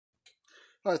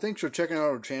Hi, thanks for checking out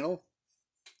our channel.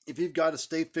 If you've got a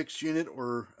Stafix unit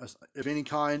or of any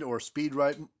kind, or a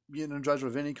SpeedRite energizer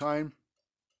of any kind,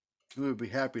 we would be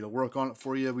happy to work on it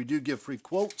for you. We do give free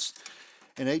quotes,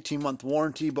 an 18-month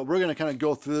warranty, but we're going to kind of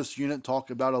go through this unit, talk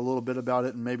about a little bit about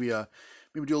it, and maybe do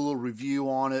a little review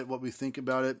on it, what we think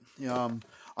about it. I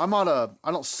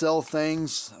don't sell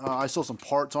things. I sell some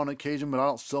parts on occasion, but I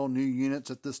don't sell new units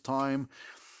at this time.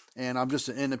 And I'm just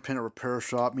an independent repair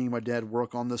shop. Me and my dad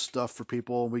work on this stuff for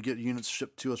people. We get units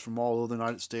shipped to us from all over the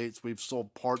United States. We've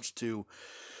sold parts to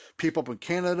people up in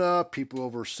Canada, people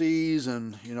overseas,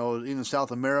 and even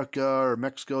South America or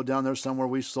Mexico down there somewhere.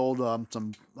 We sold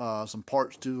some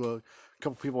parts to a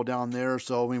couple people down there.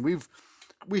 So I mean,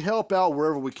 we help out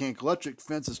wherever we can. Electric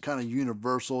fence is kind of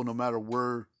universal, no matter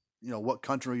where what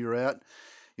country you're in.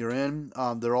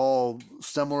 They're all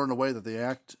similar in the way that they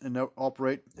act and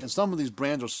operate. And some of these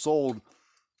brands are sold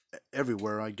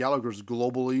everywhere. Gallagher's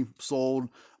globally sold.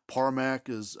 Parmak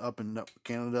is up in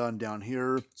Canada and down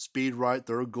here. SpeedRite,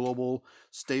 they're global.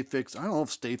 Stafix, I don't know if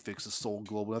Stafix is sold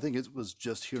globally. I think it was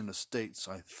just here in the States,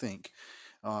 I think.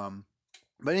 But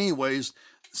anyways,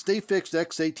 Stafix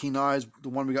x18i is the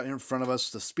one we got here in front of us.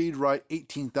 The SpeedRite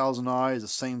 18,000i is the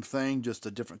same thing, just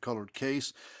a different colored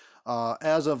case.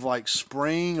 As of like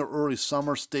spring or early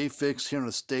summer, Stafix here in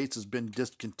the States has been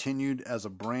discontinued as a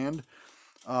brand.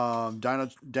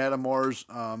 Datamars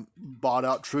bought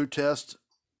out True Test,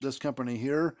 this company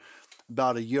here,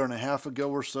 about a year and a half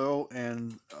ago or so,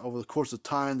 and over the course of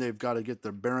time they've got to get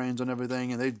their bearings and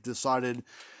everything, and they've decided,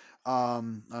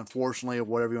 unfortunately, or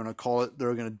whatever you want to call it,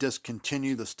 they're going to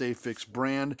discontinue the Stafix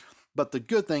brand. But the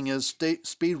good thing is,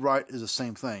 SpeedRite is the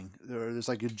same thing. It's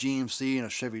like a GMC and a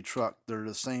Chevy truck. They're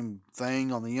the same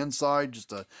thing on the inside,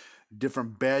 just a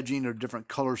different badging or different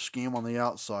color scheme on the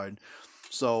outside.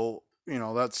 So,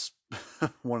 that's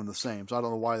one and the same. So I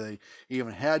don't know why they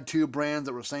even had two brands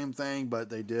that were the same thing, but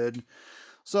they did.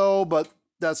 So, but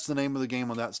that's the name of the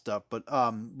game on that stuff. But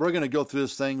we're going to go through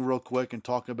this thing real quick and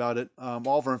talk about it.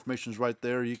 All of our information is right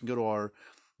there. You can go to our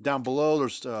down below.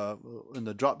 There's in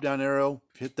the drop down arrow,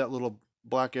 hit that little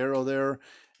black arrow there,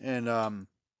 and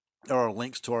there are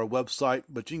links to our website.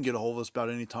 But you can get a hold of us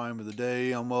about any time of the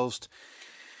day almost,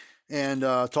 and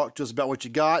talk to us about what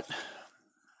you got.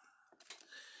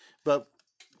 But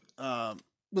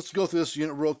let's go through this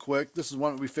unit real quick. This is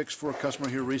one that we fixed for a customer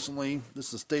here recently.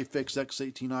 This is Stafix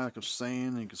x18i, like I was saying,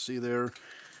 and you can see there.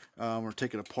 We're going to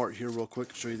take it apart here real quick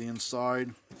to show you the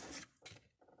inside.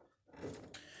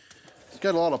 It's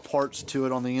got a lot of parts to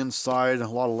it on the inside, a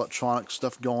lot of electronic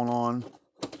stuff going on.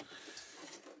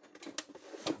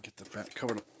 Get the back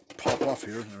cover to pop off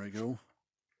here. There we go.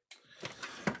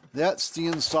 That's the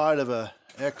inside of a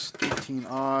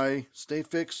x18i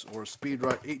Stafix or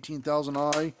SpeedRite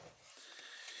 18,000i.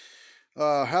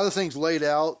 How the thing's laid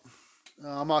out,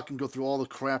 I'm not going to go through all the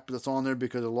crap that's on there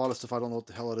because a lot of stuff I don't know what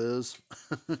the hell it is.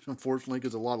 Unfortunately,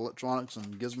 because a lot of electronics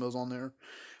and gizmos on there.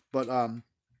 But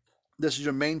this is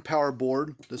your main power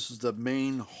board. This is the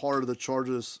main heart of the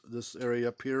charger, this area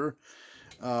up here.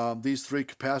 These three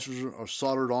capacitors are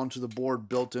soldered onto the board,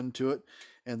 built into it.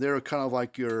 And they're kind of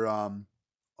like your,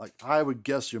 like I would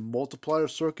guess your multiplier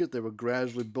circuit. They would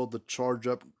gradually build the charge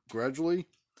up gradually.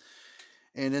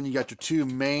 And then you got your two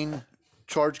main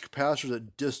charge capacitors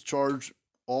that discharge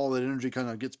all that energy, kind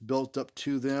of gets built up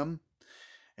to them.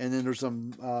 And then there's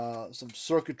some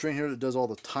circuitry in here that does all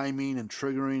the timing and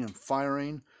triggering and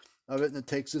firing of it, and it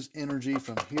takes this energy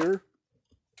from here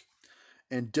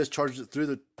and discharges it through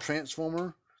the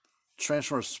transformer.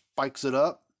 Transformer spikes it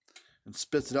up and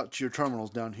spits it out to your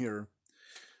terminals down here.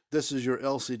 This is your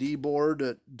LCD board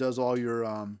that does all your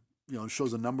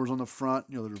shows the numbers on the front,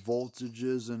 their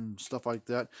voltages and stuff like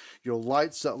that. Your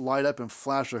lights that light up and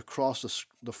flash across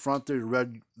the front there, your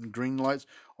red and green lights,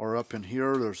 are up in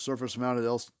here. They're surface mounted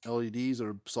LEDs that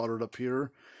are soldered up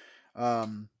here.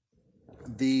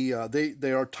 They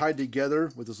are tied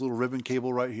together with this little ribbon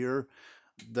cable right here.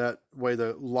 That way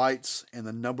the lights and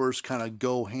the numbers kind of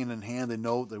go hand in hand. They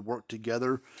know they work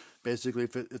together. Basically,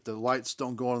 if the lights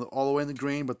don't go all the way in the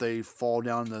green, but they fall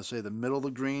down to, say, the middle of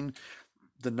the green,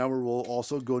 the number will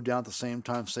also go down at the same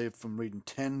time, say from reading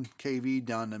 10 kV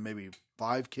down to maybe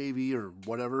 5 kV or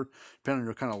whatever, depending on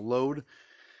your kind of load.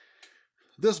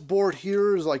 This board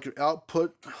here is like your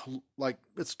output. Like,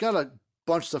 it's got a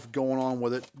bunch of stuff going on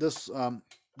with it. This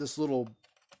little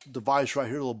device right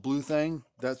here, little blue thing,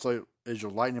 that's like is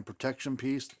your lightning protection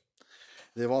piece.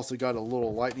 They've also got a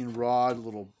little lightning rod,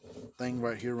 little thing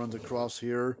right here runs across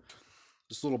here.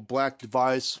 This little black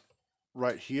device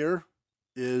right here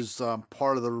is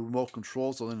part of the remote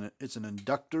control. So then it's an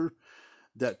inductor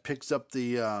that picks up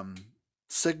the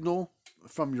signal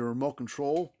from your remote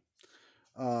control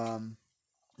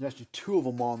There's actually two of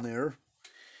them on there.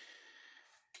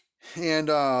 And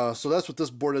so that's what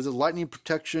this board is. It's lightning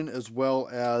protection, as well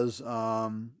as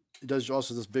it does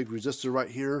also this big resistor right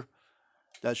here.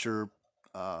 That's your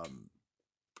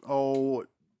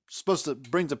supposed to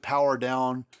bring the power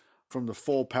down from the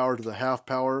full power to the half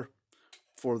power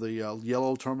for the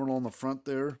yellow terminal in the front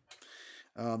there.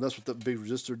 That's what the big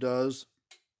resistor does.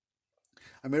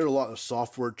 I made a lot of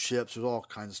software chips. There's all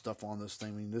kinds of stuff on this thing.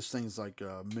 I mean, this thing's like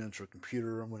a miniature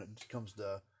computer when it comes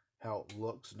to how it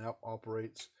looks and how it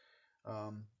operates.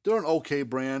 They're an okay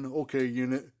brand, okay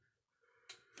unit.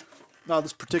 Now,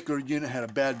 this particular unit had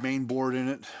a bad main board in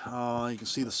it. You can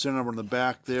see the serial number in the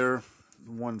back there.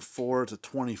 1.4, it's a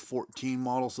 2014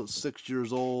 model, so it's 6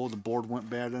 years old. The board went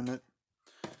bad in it.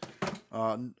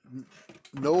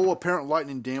 No apparent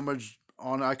lightning damage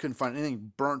on it. I couldn't find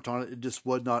anything burnt on it. It just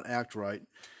would not act right.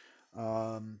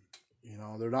 You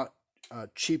know, they're not a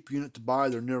cheap unit to buy.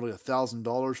 They're nearly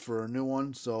 $1,000 for a new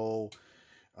one, so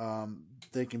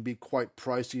they can be quite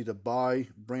pricey to buy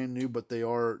brand new, but they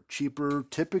are cheaper,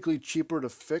 typically cheaper to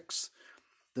fix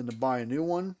than to buy a new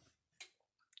one.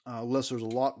 Unless there's a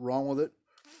lot wrong with it,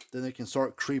 then they can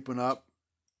start creeping up,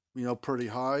 you know, pretty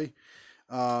high.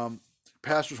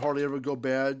 Capacitors hardly ever go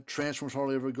bad. Transformers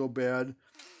hardly ever go bad.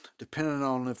 Depending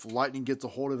on if lightning gets a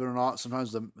hold of it or not,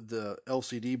 sometimes the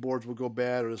LCD boards will go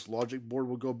bad, or this logic board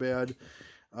will go bad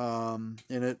in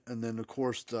it. And then, of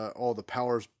course, all the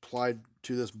power is applied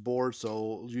to this board,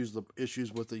 so use the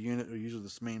issues with the unit, or usually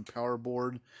this main power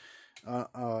board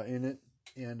in it.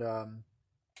 And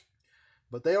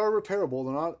but they are repairable.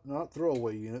 They're not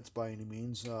throwaway units by any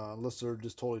means, unless they're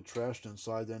just totally trashed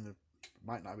inside. Then it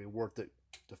might not be worth it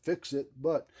to fix it.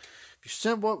 But if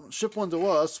you ship one to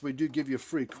us, we do give you a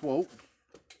free quote,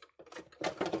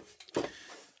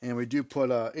 and we do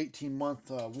put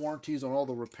 18-month warranties on all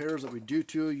the repairs that we do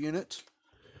to a unit,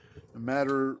 no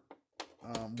matter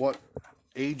what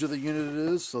age of the unit it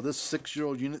is. So this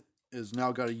 6-year-old unit has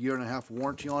now got a 1.5 year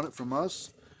warranty on it from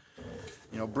us.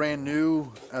 You know, brand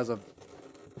new as of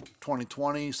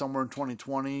 2020, somewhere in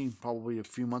 2020, probably a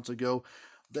few months ago,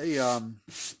 they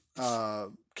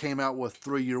came out with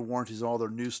 3-year warranties on all their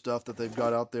new stuff that they've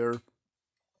got out there.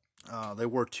 They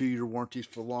were 2-year warranties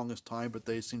for the longest time, but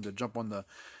they seemed to jump on the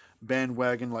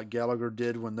bandwagon like Gallagher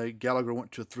did when Gallagher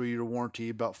went to a 3-year warranty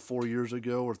about 4 years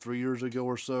ago, or 3 years ago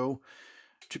or so,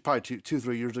 probably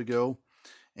 3 years ago.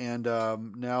 And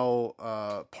now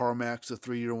Parmak's a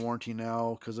 3-year warranty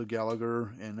now because of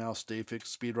Gallagher, and now Stafix,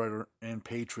 Speedrider, and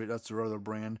Patriot. That's their other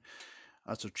brand.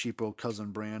 That's a cheapo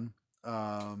cousin brand.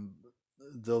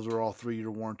 Those are all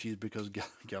 3-year warranties because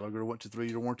Gallagher went to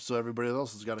 3-year warranty, so everybody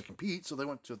else has got to compete. So they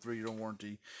went to a 3-year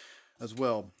warranty as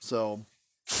well. So,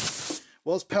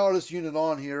 well, let's power this unit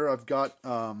on here. I've got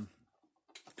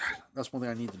that's one thing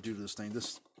I need to do to this thing.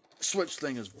 This switch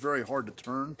thing is very hard to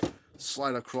turn.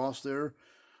 Slide across there.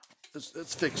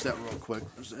 Let's fix that real quick.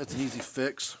 It's an easy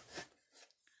fix.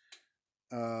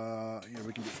 Yeah,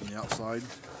 we can do it from the outside.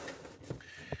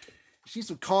 You see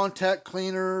some contact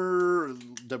cleaner,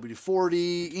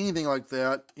 WD-40, anything like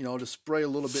that. You know, just spray a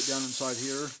little bit down inside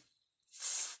here,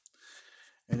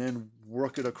 and then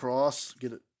work it across,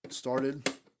 get it started,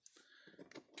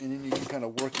 and then you can kind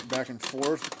of work it back and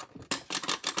forth.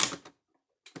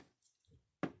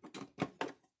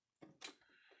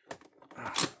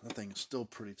 That thing is still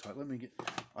pretty tight.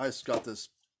 I just got this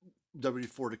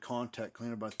WD-40 contact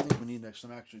cleaner, but I think we need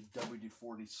some actually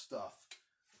WD-40 stuff.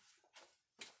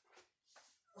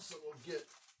 So we'll get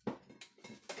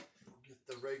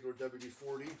the regular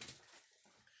WD-40.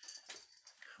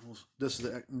 This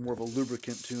is more of a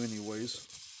lubricant too, anyways.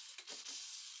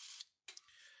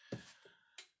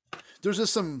 There's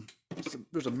just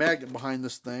there's a magnet behind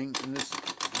this thing, and there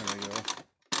we go.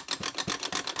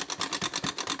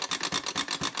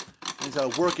 You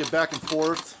got to work it back and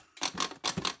forth.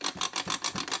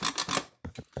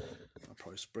 I'll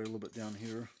probably spray a little bit down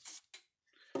here.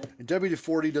 And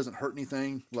WD-40 doesn't hurt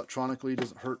anything electronically,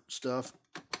 doesn't hurt stuff.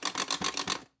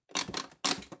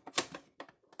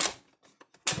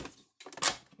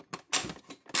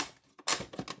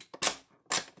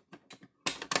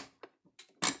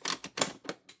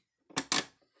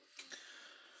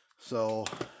 So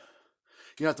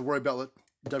you don't have to worry about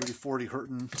WD-40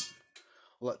 hurting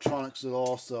electronics at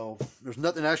all. So there's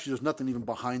nothing even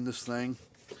behind this thing.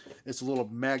 It's a little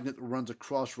magnet that runs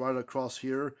right across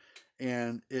here,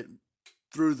 and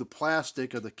through the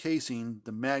plastic of the casing,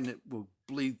 the magnet will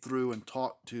bleed through and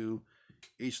talk to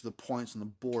each of the points on the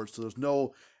board. So there's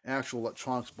no actual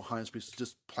electronics behind this piece. It's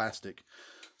just plastic.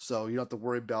 So you don't have to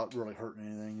worry about really hurting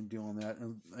anything and doing that.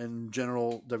 And in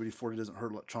general, WD-40 doesn't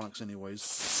hurt electronics anyways.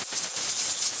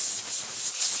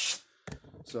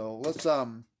 So let's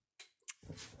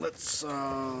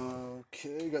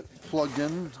okay, got plugged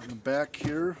in on the back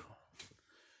here.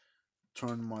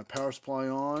 Turn my power supply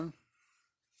on.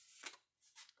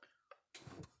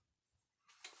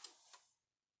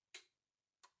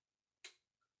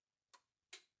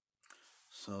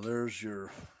 So there's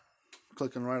your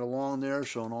clicking right along there,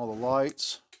 showing all the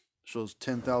lights. Shows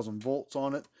 10,000 volts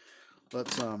on it.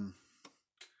 Let's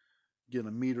get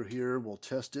a meter here. We'll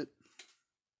test it.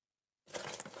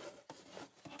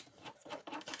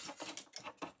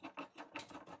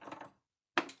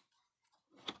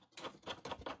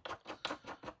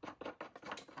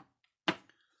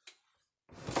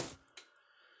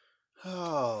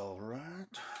 All right,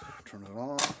 turn it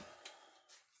on.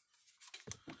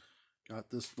 Got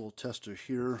this little tester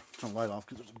here. Turn the light off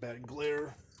because there's a bad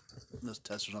glare. This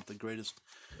tester's not the greatest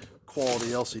quality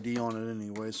LCD on it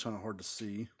anyway. It's kind of hard to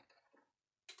see.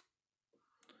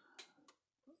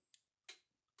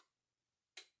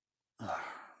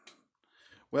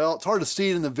 Well, it's hard to see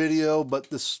it in the video,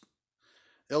 but this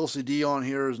LCD on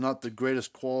here is not the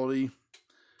greatest quality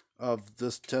of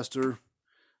this tester,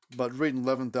 but reading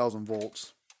 11,000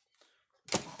 volts.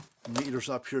 The meter's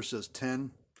up here says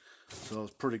 10, so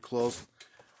it's pretty close.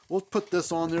 We'll put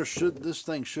this on there. This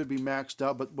thing should be maxed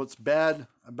out, but what's bad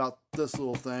about this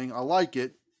little thing, I like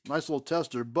it, nice little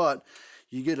tester, but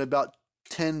you get about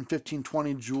 10, 15,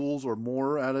 20 joules or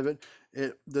more out of it.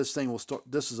 This thing will start,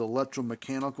 this is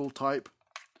electromechanical type,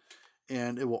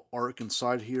 and it will arc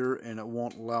inside here, and it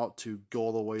won't allow it to go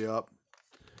all the way up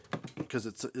because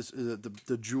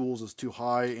the joules is too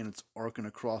high, and it's arcing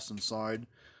across inside.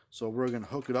 So we're going to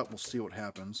hook it up. We'll see what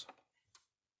happens.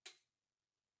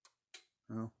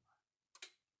 Well,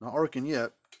 not arcing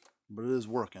yet, but it is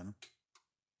working.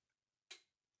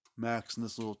 Maxing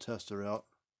this little tester out.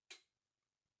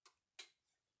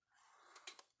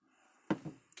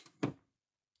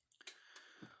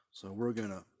 So we're going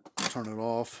to turn it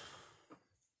off.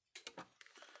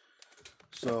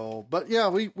 So, but yeah,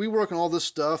 we work on all this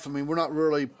stuff. I mean, we're not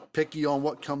really picky on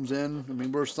what comes in. I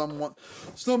mean, we're some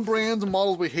brands and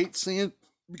models we hate seeing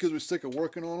because we're sick of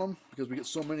working on them, because we get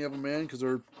so many of them in because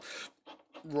they're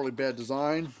really bad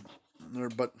design.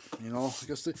 But, you know, I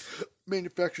guess the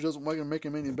manufacturer doesn't want to make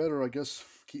them any better. I guess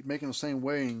keep making the same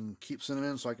way and keep sending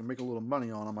them in so I can make a little money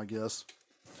on them, I guess.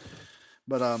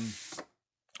 But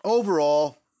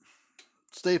overall,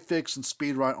 Stafix and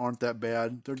Speedrite aren't that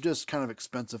bad. They're just kind of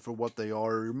expensive for what they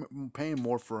are. You're paying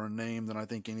more for a name than I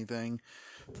think anything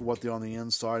for what they're on the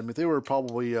inside. I mean, if they were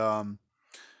probably, I don't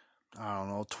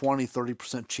know, 20,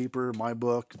 30% cheaper in my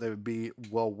book, they would be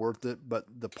well worth it. But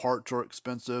the parts are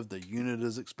expensive. The unit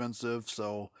is expensive.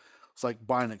 So it's like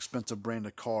buying an expensive brand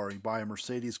of car. You buy a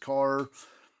Mercedes car,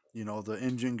 you know, the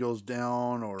engine goes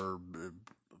down, or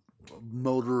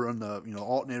motor and the, you know,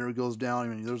 alternator goes down. I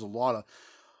mean, there's a lot of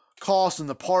cost in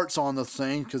the parts on the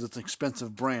thing because it's an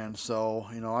expensive brand. So,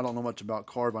 you know, I don't know much about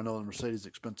cars, but I know the Mercedes is an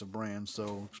expensive brand,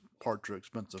 so parts are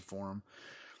expensive for them.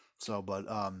 So, but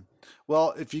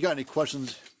well, if you got any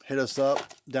questions, hit us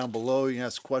up down below. You can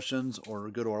ask questions or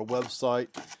go to our website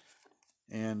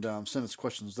and send us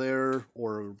questions there,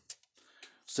 or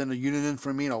send a unit in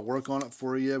for me and I'll work on it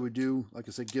for you. We do, like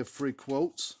I said, give free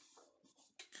quotes,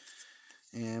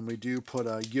 and we do put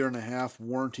a 1.5 year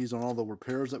warranties on all the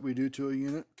repairs that we do to a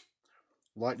unit.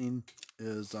 Lightning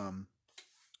is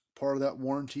part of that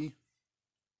warranty.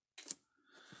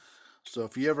 So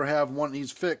if you ever have one of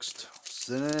these fixed,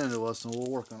 send it in to us and we'll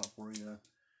work on it for you.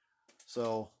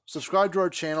 So subscribe to our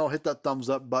channel, hit that thumbs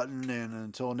up button, and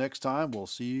until next time, we'll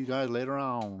see you guys later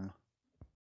on.